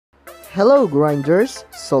Hello grinders,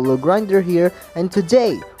 Solo Grinder here, and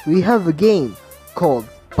today we have a game called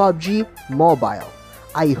PUBG Mobile.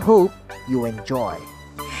 I hope you enjoy.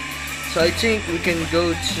 So I think we can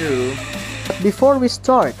go to... Before we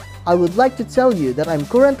start, I would like to tell you that I'm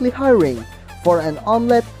currently hiring for an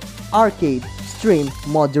Omlet arcade stream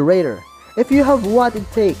moderator. If you have what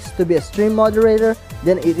it takes to be a stream moderator,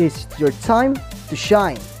 then it is your time to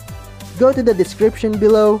shine. Go to the description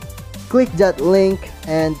below, click that link,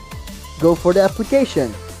 and go for the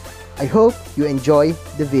application. I hope you enjoy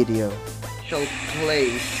the video. Shall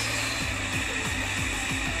place.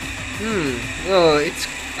 Oh, it's...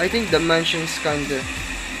 I think the mansion's kinda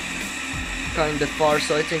far,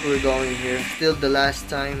 so I think we're going here. Still the last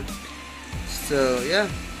time. So, yeah.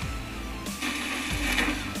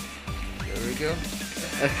 There we go.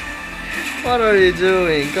 What are you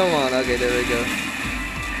doing? Come on. Okay, there we go.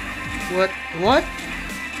 What?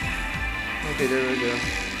 Okay, there we go.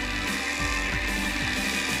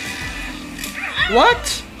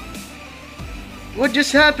 What? What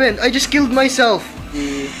just happened? I just killed myself.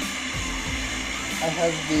 I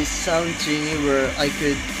have this sound thingy where I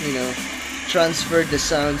could, transfer the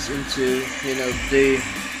sounds into, the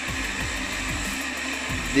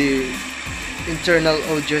internal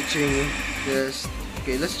audio thingy.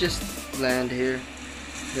 Okay, let's just land here.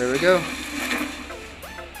 There we go.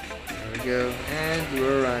 There we go. And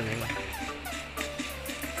we're running.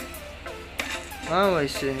 Oh, I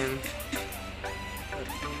see him.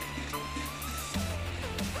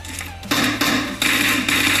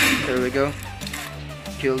 There we go.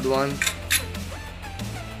 Killed one.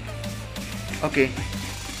 Okay.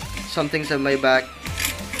 Something's on my back.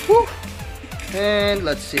 Woo! And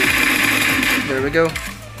let's see. There we go.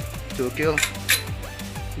 2 kill.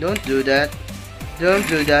 Don't do that. Don't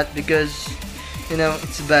do that because,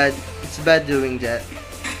 it's bad. It's bad doing that.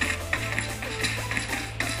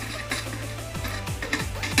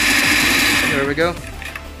 There we go.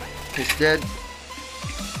 He's dead.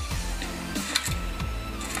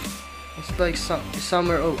 It's like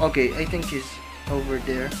somewhere. Oh, okay. I think he's over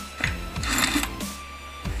there.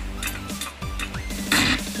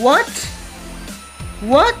 What?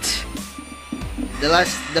 What?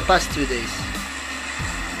 The past 2 days.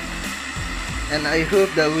 And I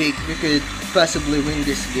hope that we could possibly win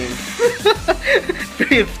this game.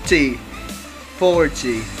 50,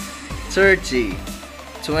 40, 30,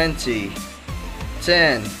 20,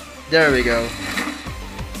 10. There we go.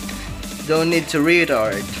 Don't need to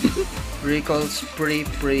retard. Recall's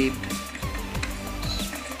pretty.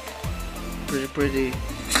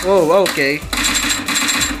 Oh, okay.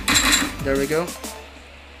 There we go.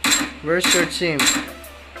 Where's your team?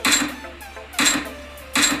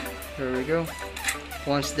 There we go.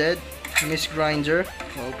 One's dead. Miss Grinder,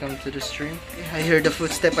 welcome to the stream. I hear the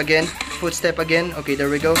footstep again. Okay, there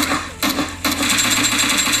we go.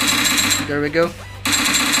 There we go.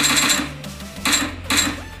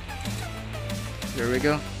 There we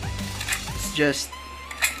go. It's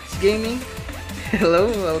gaming.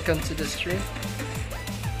 Hello, welcome to the stream.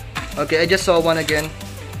 Okay, I just saw one again.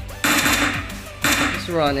 It's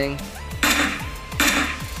running.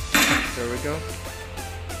 There we go.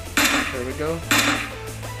 There we go.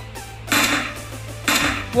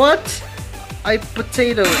 What? I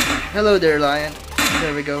potatoed. Hello there, lion.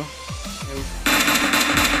 There we go.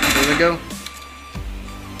 There we go.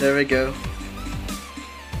 There we go.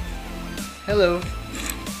 Hello.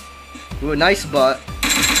 Ooh, nice bot.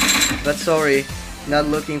 But sorry, not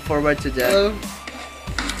looking forward to that. Hello.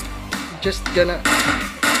 Just gonna...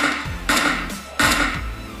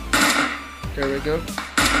 There we go.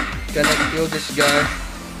 Gonna kill this guy.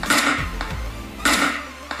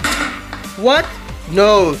 What?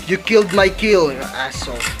 No, you killed my kill, you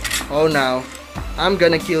asshole. Oh, now. I'm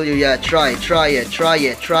gonna kill you. Yeah, try it.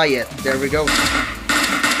 There we go.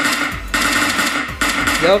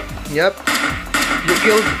 Yep.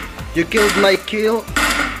 You killed my kill.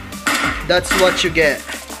 That's what you get.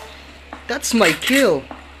 That's my kill.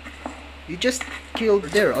 You just killed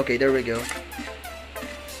there. Okay, there we go.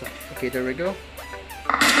 Okay, there we go.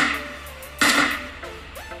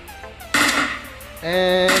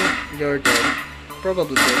 And you're dead.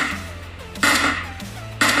 Probably dead.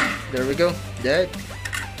 There we go. Dead.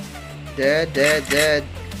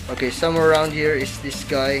 Okay, somewhere around here is this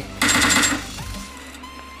guy.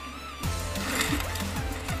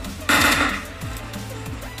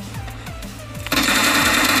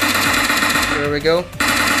 There we go.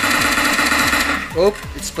 Oh,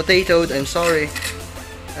 it's potatoed. I'm sorry.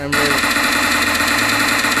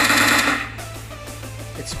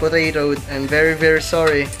 It's potatoed. I'm very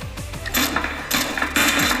sorry.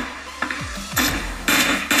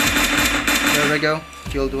 There we go.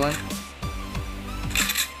 Killed one.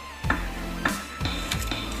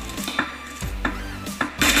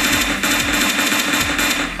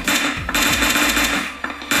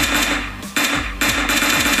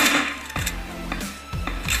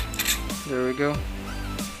 There we go.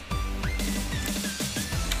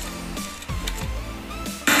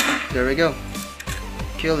 There we go.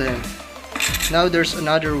 Kill him. Now there's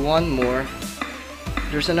another one more.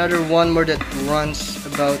 There's another one more that runs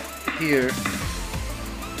about here.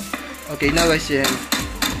 Okay, now I see him.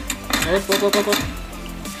 Up, up, up, up, up.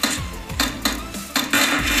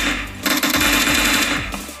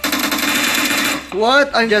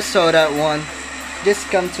 What? I just saw that one.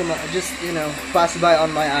 Just come to my, just, you know, pass by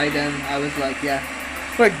on my item. I was like, yeah,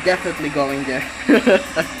 we're definitely going there.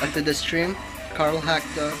 To the stream, Carl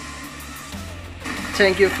Hackdog.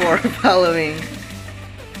 Thank you for following.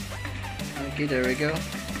 Okay, there we go.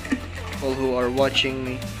 People who are watching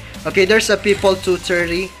me. Okay, there's a people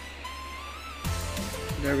 230.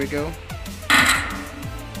 There we go.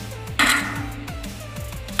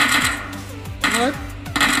 What?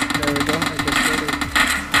 There we go. I just did it.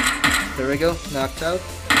 There we go. Knocked out.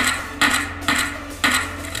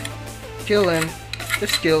 Kill him.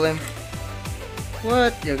 Just kill him.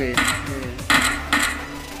 What? Okay. Yeah.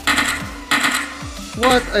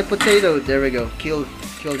 What? I potatoed. There we go. Killed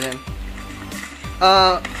him.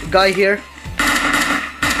 Guy here.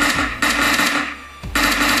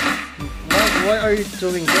 Why are you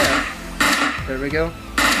doing that? There we go.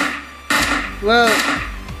 Well,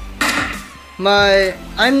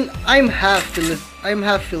 I'm half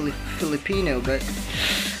Filipino, but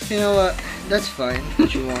you know what? That's fine.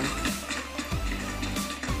 What you want?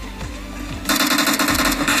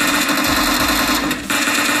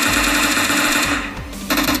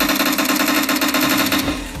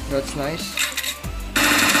 That's nice.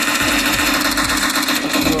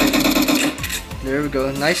 Whoa. There we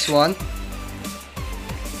go. Nice one.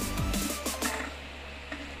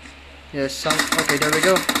 Yes, okay, there we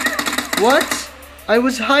go. What? I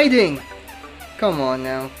was hiding! Come on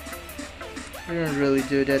now. You didn't really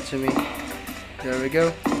do that to me. There we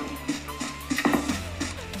go.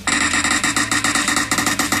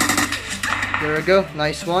 There we go.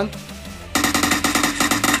 Nice one.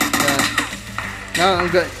 Now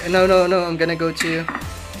I'm gonna go to you.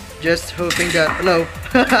 Just hoping that, no.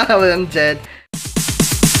 I'm dead.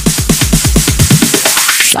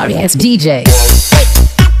 Sorry, it's DJ.